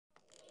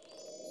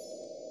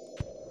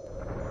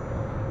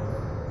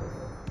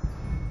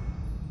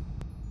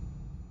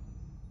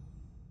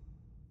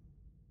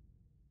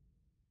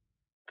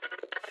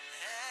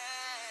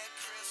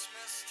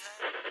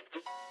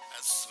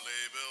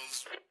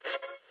bills.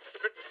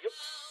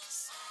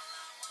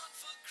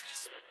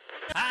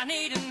 I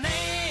need an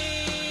angel.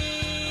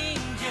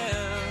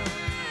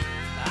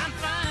 I'm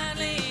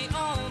finally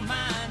on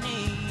my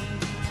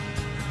knees.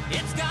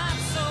 It's got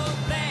so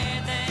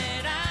bad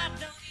that I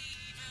don't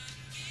even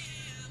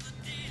give a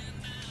damn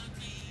about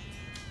me.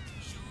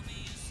 Show me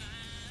a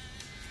sign.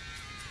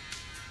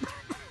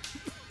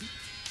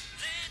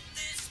 Let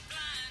this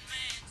blind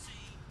man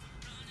see.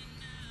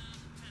 Running out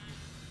of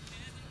time.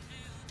 Heaven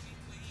help me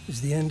wait. Is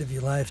the end of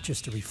your life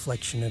just a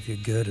reflection of your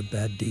good or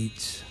bad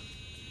deeds?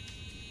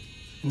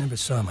 I never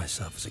saw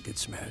myself as a good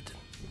Samaritan.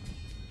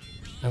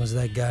 I was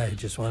that guy who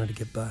just wanted to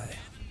get by.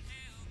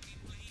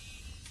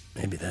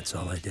 Maybe that's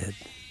all I did.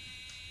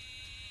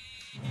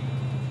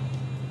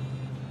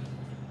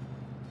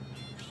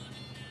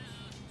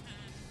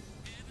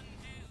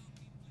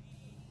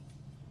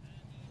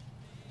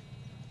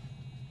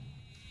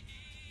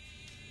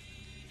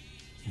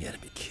 You gotta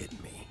be kidding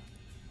me.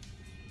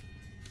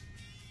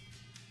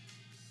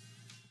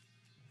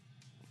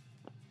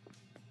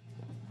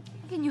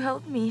 Can you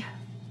help me?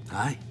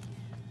 Hi.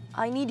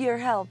 I need your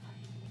help.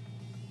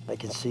 I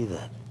can see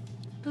that.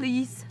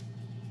 Please.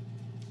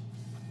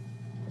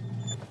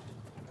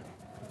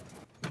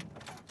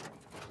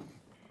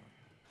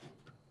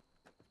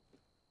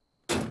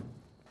 How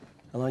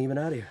long you been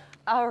out here?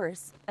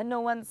 Hours, and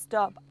no one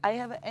stopped. I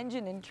have an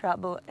engine in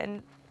trouble,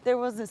 and there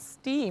was a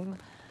steam.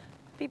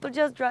 People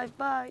just drive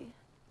by.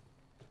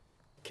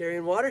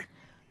 Carrying water?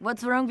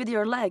 What's wrong with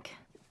your leg?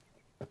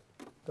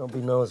 Don't be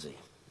nosy.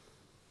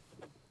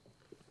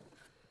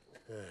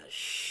 Ah,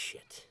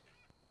 shit.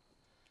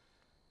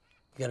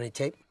 You got any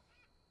tape?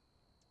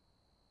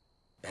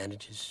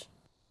 Bandages?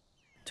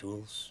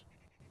 Tools?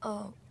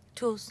 Oh,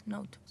 tools,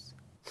 no tools.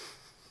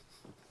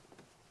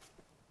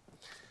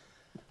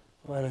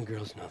 Why don't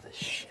girls know this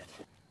shit?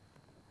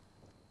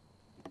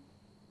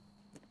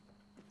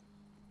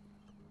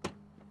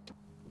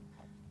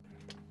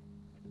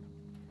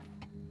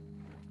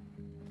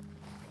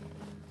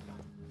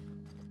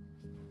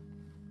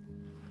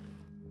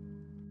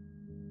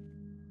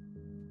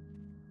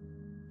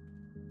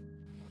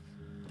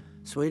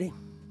 Sweetie,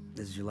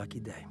 this is your lucky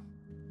day.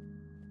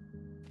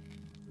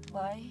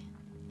 Why?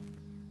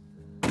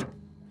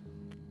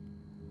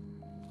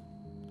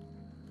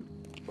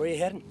 Where are you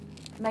heading?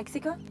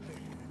 Mexico?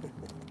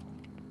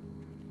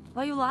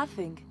 Why are you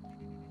laughing?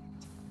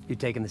 You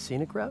taking the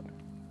scenic route?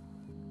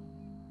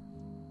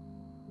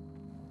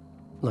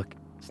 Look,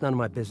 it's none of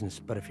my business,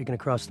 but if you're gonna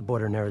cross the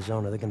border in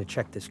Arizona, they're gonna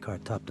check this car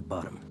top to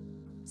bottom.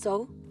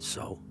 So?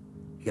 So?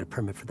 You got a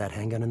permit for that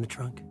handgun in the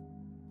trunk?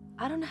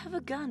 I don't have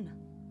a gun.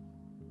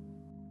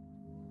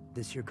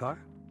 This your car?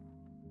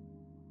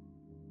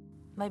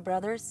 My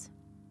brother's?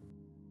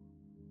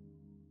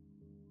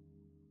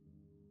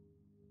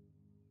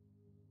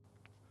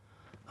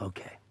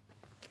 Okay.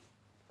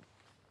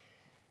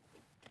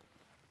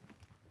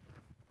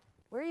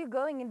 Where are you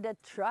going in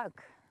that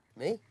truck?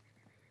 Me?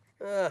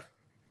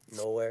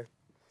 Nowhere.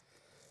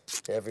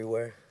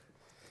 Everywhere.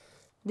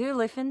 Do you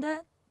live in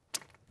that?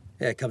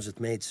 Yeah, it comes with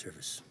maid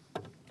service.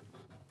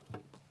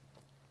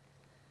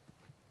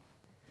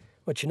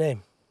 What's your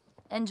name?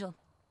 Angel.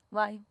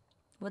 Why?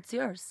 What's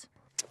yours?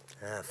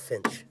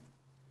 Finch.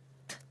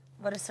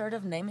 What sort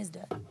of name is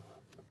that?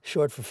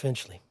 Short for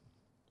Finchley.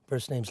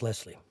 First name's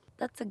Leslie.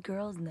 That's a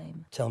girl's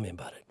name. Tell me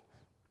about it.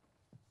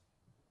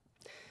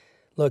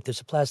 Look,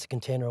 there's a plastic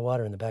container of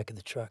water in the back of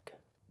the truck.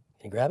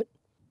 Can you grab it?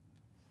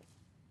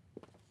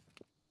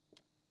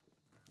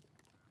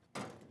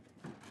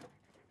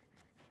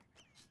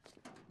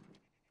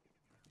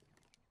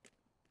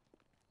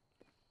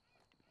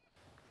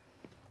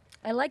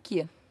 I like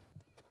you.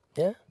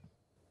 Yeah?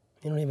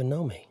 You don't even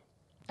know me.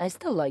 I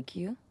still like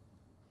you.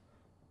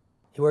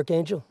 You work,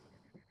 Angel?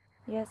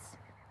 Yes.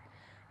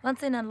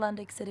 Once in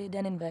Atlantic City,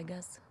 then in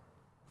Vegas.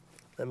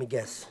 Let me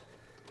guess.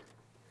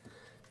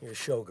 You're a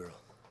showgirl.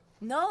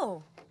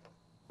 No.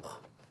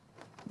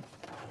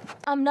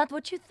 I'm not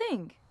what you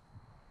think.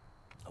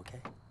 Okay.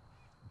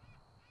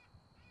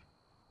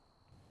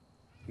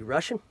 You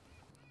Russian?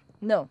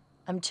 No,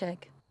 I'm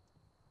Czech.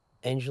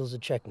 Angel's a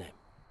Czech name.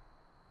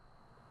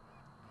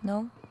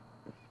 No?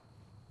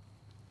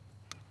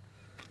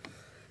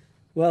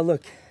 Well,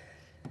 look.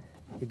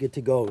 You're good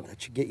to go.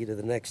 That should get you to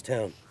the next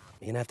town.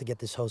 You're gonna have to get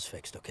this hose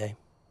fixed, okay?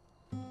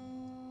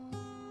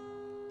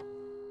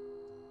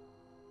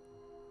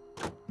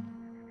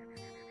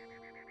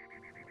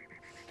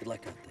 Good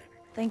luck out there.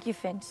 Thank you,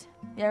 Finch.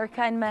 You're a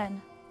kind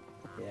man.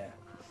 Yeah.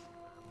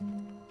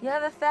 You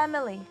have a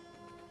family.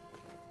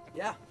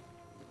 Yeah.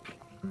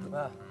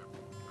 Well,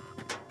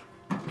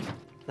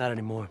 not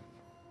anymore.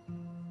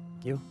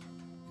 You?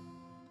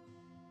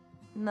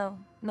 No,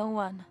 no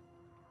one.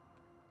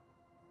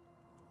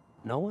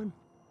 No one?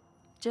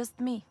 Just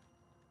me.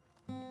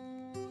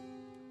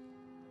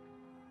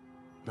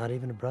 Not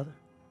even a brother?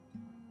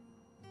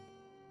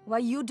 Why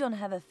you don't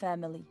have a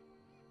family?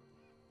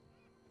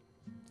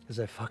 Because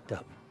I fucked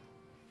up.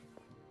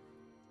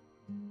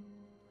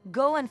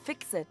 Go and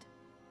fix it.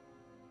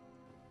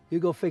 You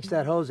go fix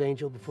that hose,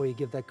 Angel, before you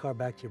give that car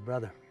back to your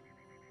brother.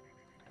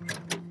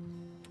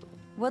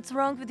 What's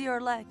wrong with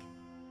your leg?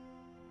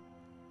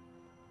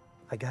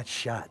 I got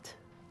shot.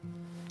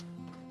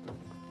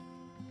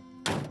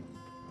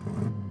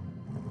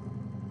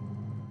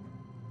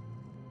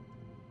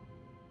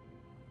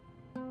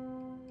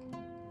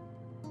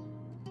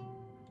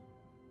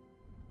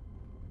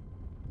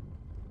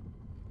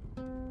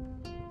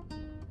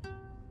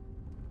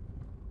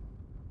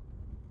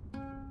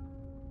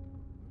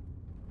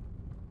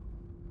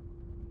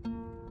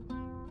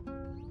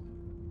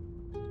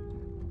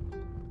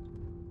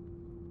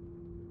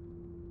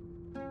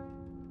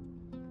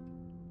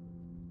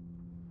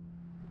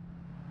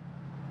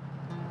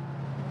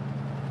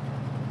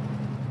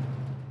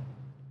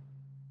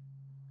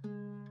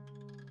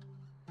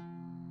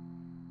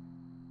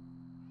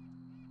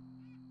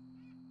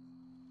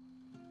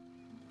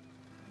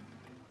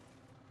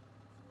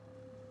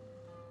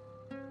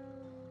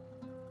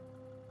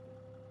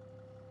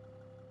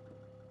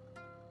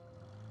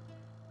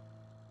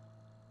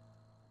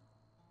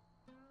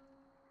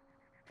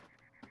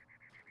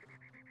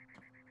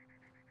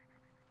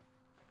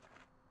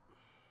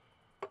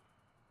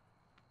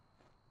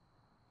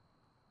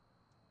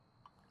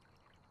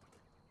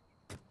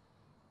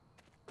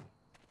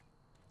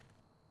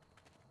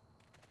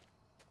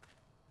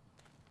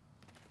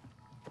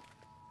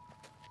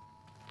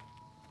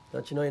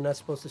 Don't you know you're not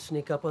supposed to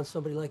sneak up on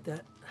somebody like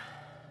that?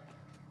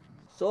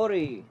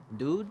 Sorry,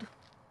 dude.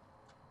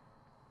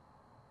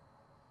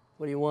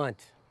 What do you want?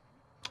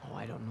 Oh,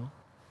 I don't know.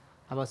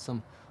 How about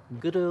some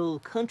good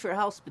old country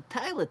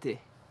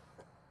hospitality?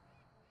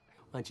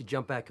 Why don't you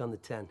jump back on the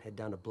 10, head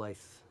down to Blythe.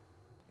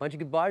 Why don't you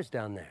get bars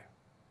down there?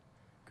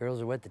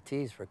 Girls are wet to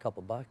tease for a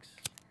couple bucks.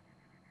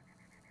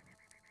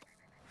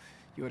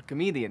 You're a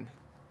comedian.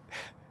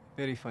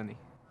 Very funny.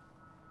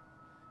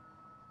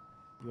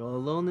 You all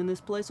alone in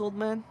this place, old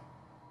man?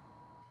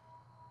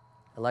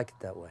 I like it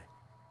that way.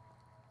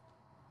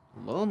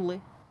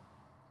 Lonely.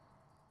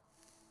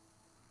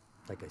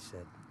 Like I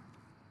said.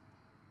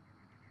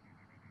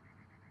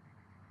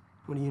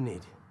 What do you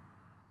need?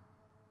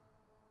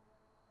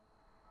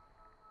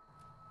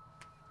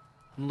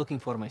 I'm looking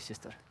for my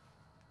sister.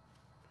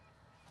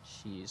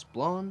 She is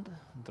blonde,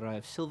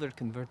 drives silver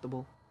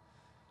convertible,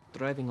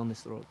 driving on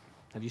this road.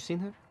 Have you seen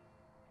her?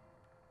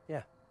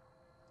 Yeah,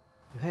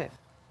 You have.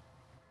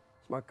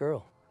 smart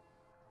girl.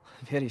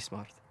 Very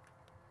smart.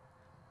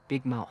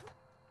 Big mouth.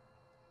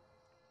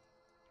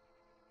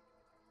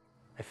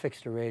 I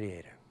fixed her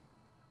radiator.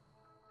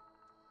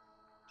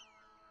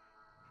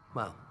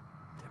 Well,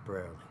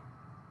 temporarily.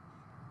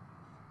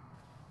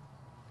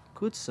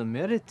 Good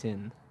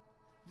Samaritan.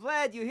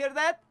 Vlad, you hear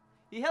that?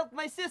 He helped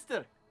my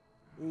sister.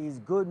 He's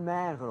good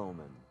man,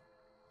 Roman.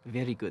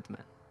 Very good,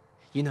 man.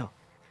 You know,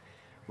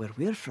 where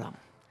we're from,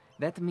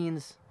 that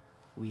means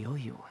we owe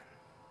you one.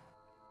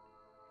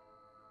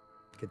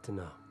 Good to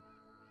know.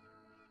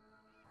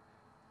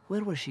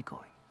 Where was she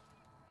going?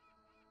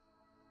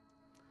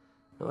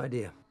 No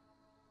idea.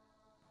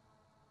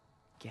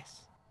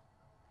 Guess.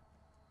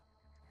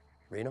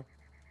 Reno?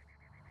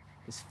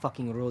 This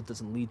fucking road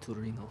doesn't lead to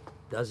Reno.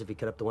 Does if you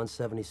cut up to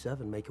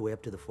 177, make your way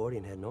up to the 40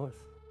 and head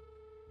north.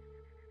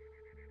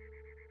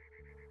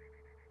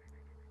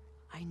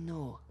 I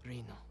know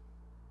Reno.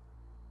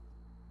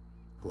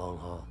 Long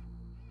haul.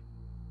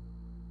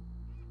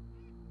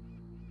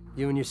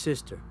 You and your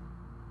sister.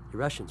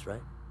 You're Russians,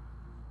 right?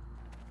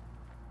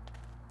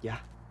 Yeah.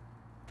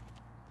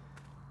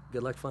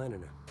 Good luck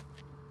finding her.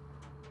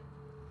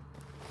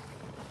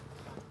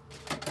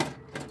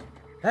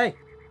 Hey!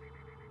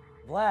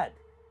 Vlad!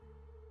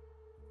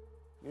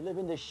 You live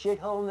in the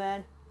shithole,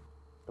 man?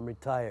 I'm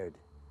retired.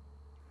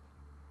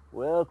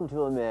 Welcome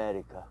to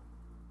America.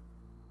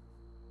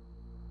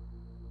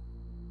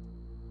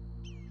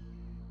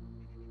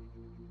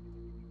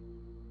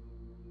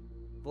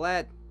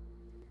 Vlad,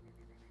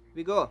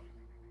 we go.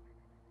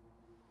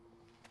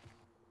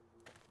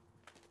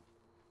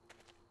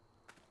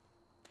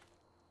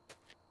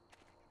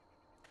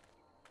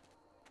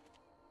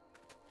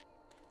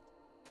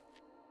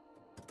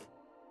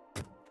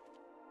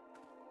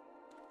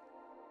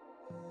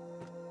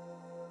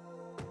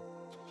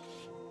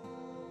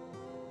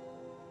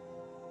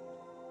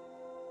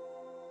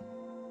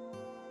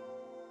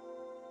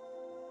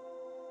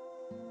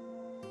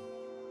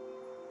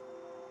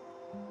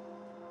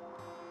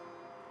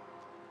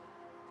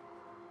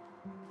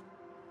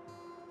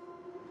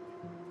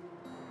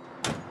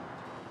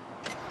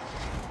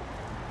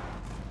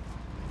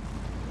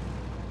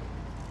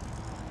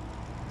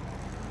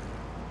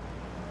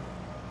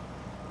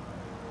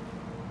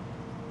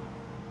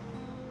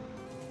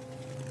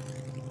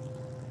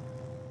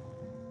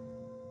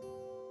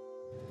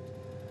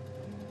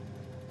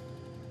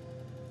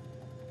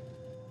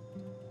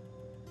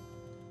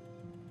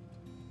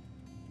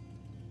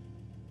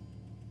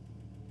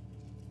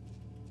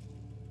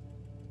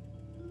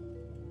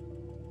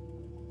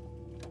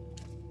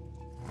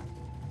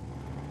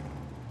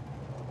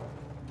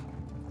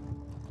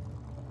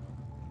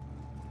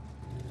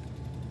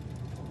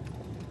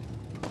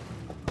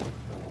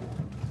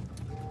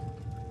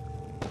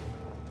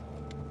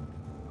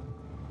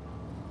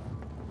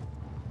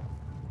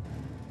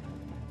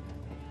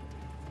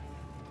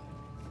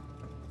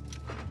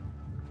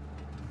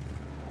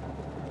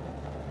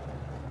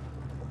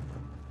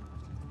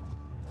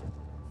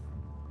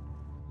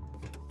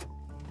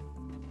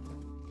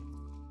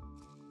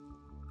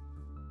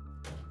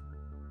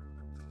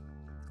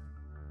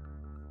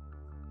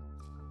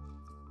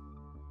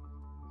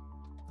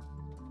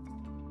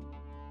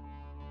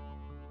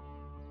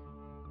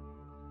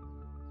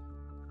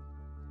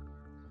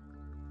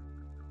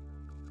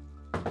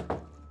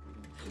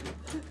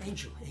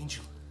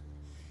 Angel.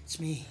 It's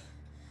me.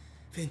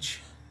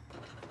 Finch.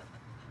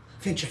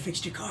 Finch, I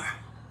fixed your car.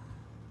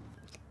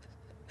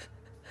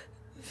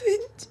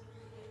 Finch?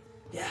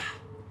 Yeah,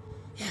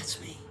 it's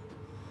me.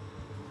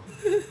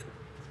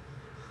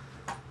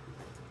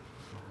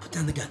 Put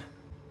down the gun.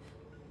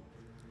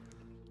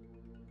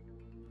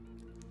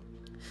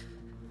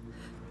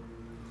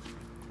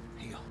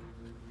 Here you go.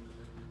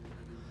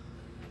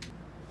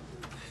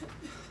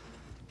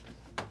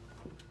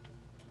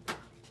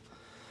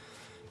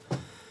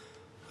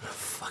 What a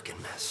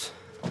fucking mess.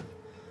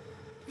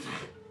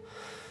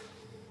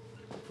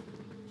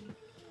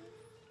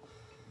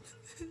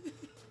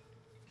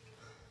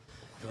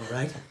 You all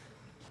right?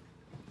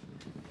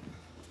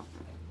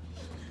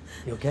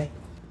 You okay?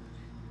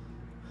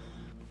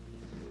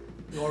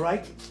 You all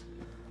right?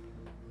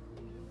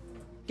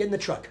 Get in the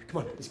truck.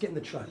 Come on, let's get in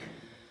the truck.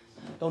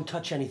 Don't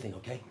touch anything,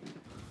 okay?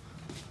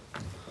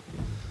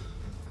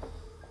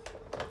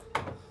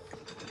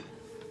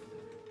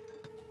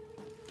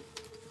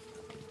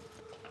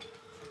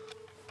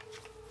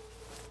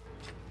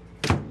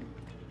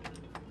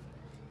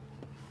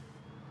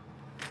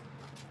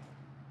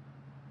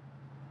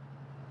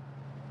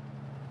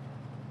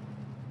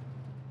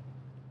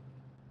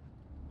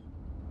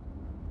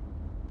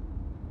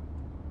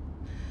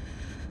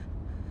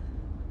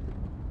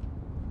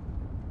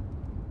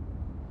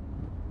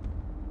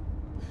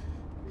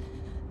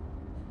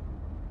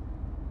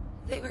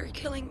 They were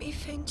killing me,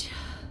 Finch.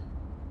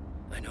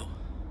 I know.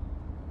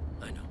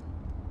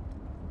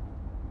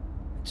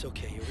 It's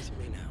okay, you're with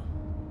me now.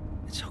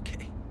 It's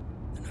okay.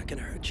 They're not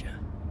gonna hurt you.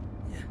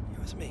 Yeah, you're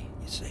with me.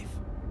 You're safe.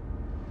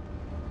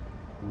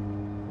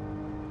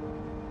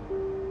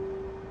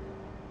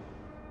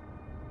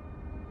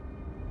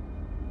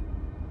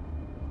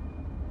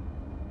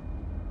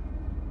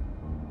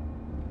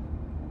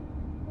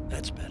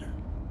 That's better.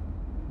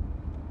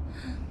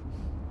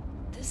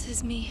 This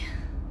is me.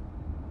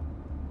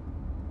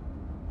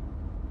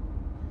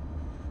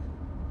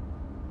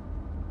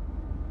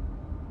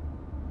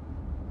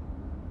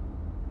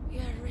 We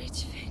are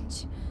rich,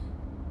 Finch.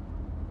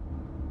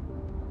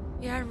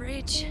 We are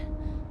rich.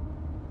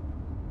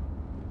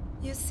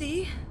 You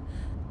see?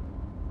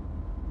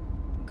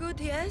 Good,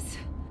 yes?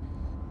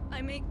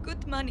 I make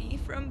good money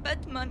from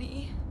bad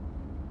money.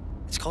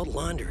 It's called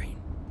laundering.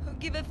 Who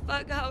give a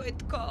fuck how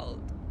it's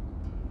called?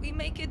 We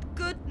make it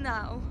good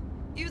now,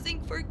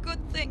 using for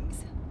good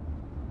things.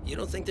 You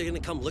don't think they're gonna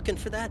come looking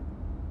for that?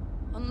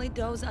 Only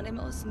those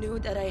animals knew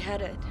that I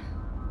had it.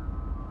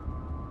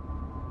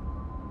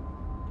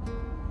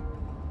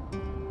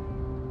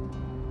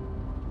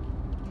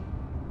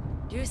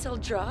 Do you sell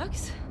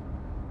drugs?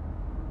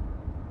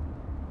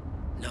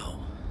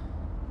 No.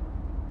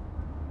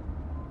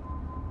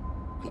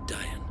 I'm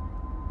dying.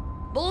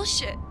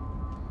 Bullshit!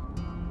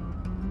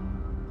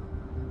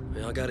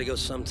 We all gotta go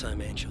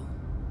sometime, Angel.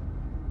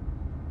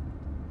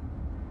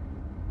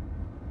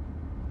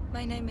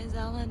 My name is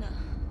Alana.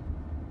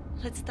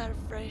 Let's start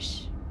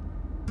fresh.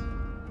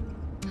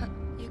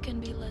 You can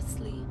be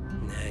Leslie.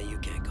 Nah, you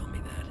can't call me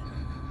that.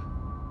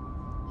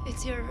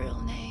 It's your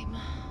real name.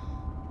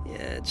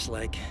 Yeah, it's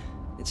like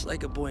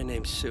a boy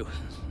named Sue.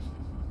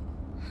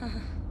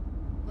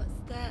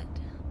 What's that?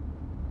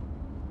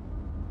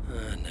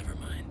 Never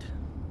mind.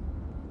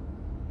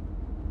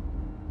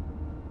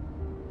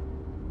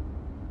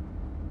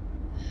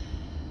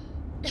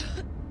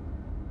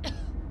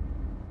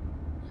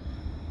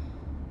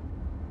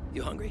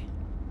 You hungry?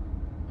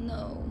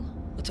 No.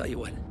 I'll tell you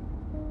what.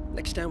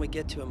 Next time we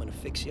get to, I'm gonna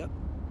fix you up.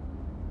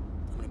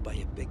 I'm gonna buy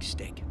you a big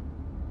steak.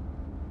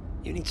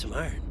 You need some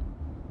iron.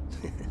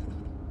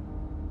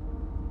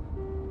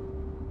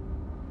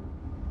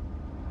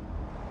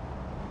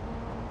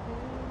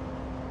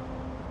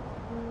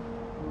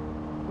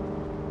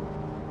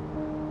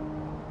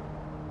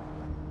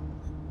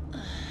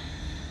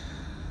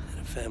 Had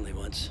a family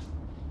once.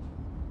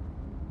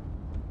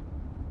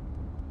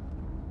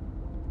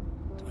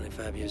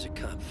 25 years a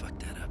cop fucked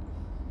that up.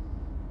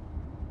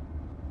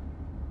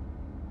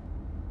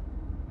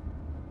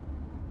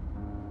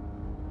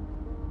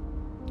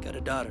 Got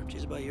a daughter.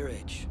 She's about your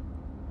age.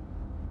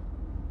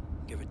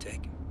 Give or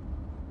take.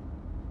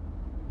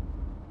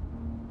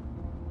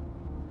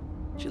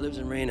 She lives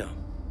in Reno.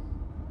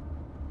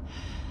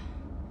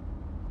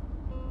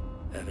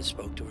 I haven't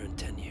spoke to her in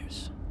 10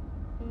 years.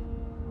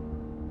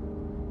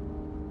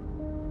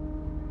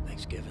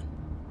 Thanksgiving.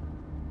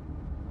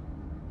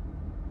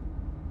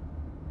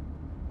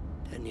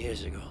 10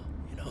 years ago,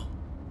 you know.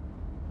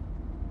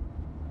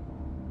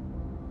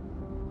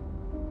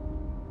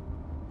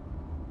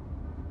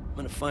 I'm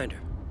gonna find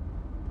her.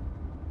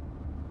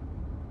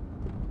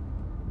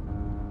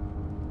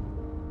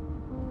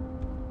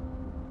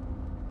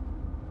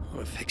 I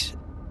wanna fix it.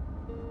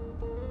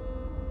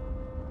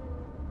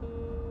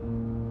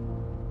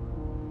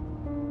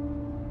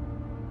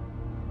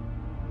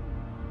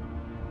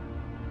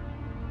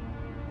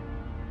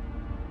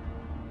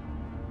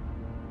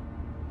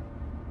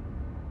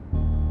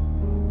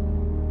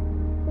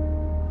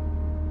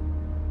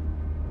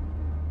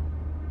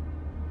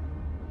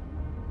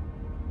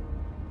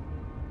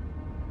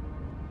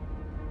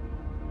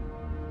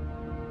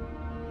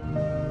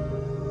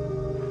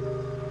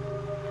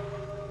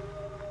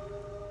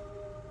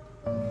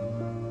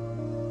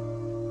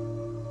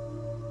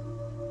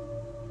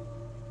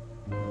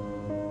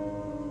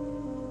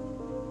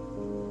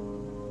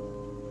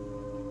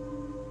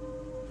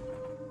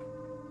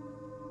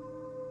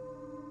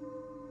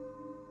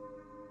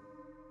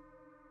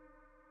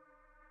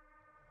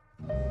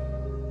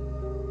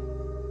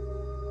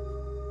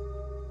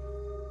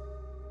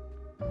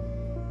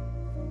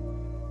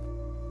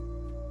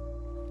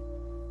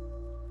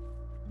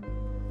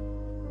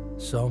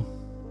 So,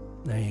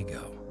 there you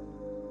go.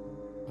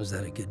 Was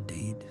that a good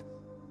deed?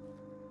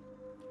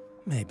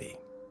 Maybe.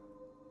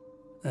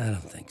 I don't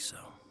think so.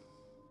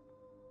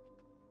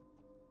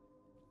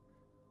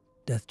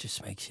 Death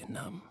just makes you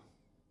numb.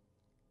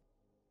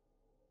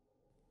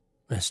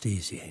 Rest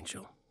easy,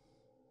 Angel.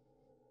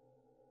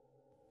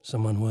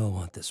 Someone will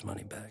want this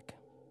money back.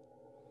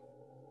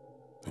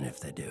 And if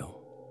they do,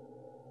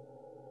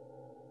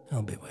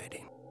 I'll be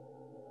waiting.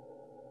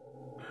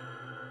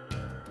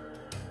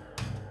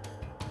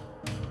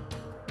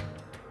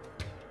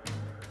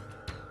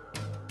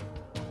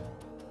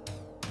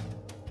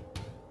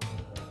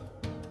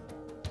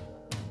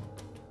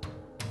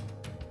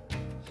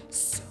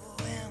 So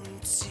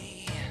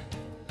empty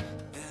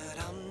that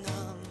I'm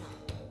numb,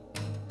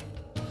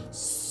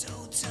 so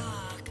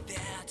dark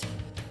that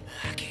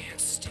I can't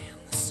stand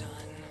the sun.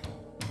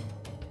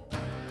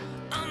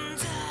 I'm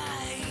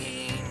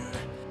dying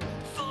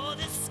for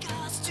the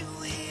scars to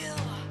heal.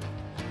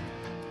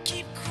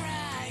 Keep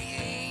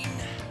crying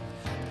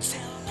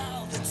till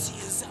all the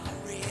tears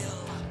are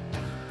real.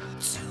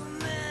 Too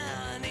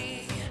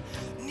many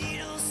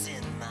needles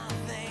in my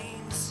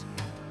veins.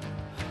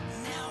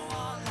 Now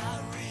all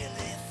I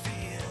really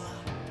feel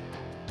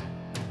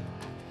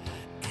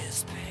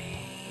is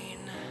pain.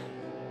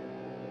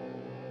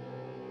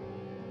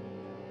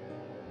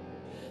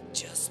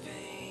 Just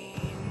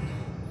pain.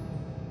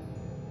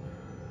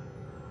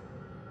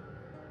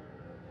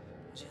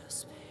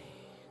 Just pain.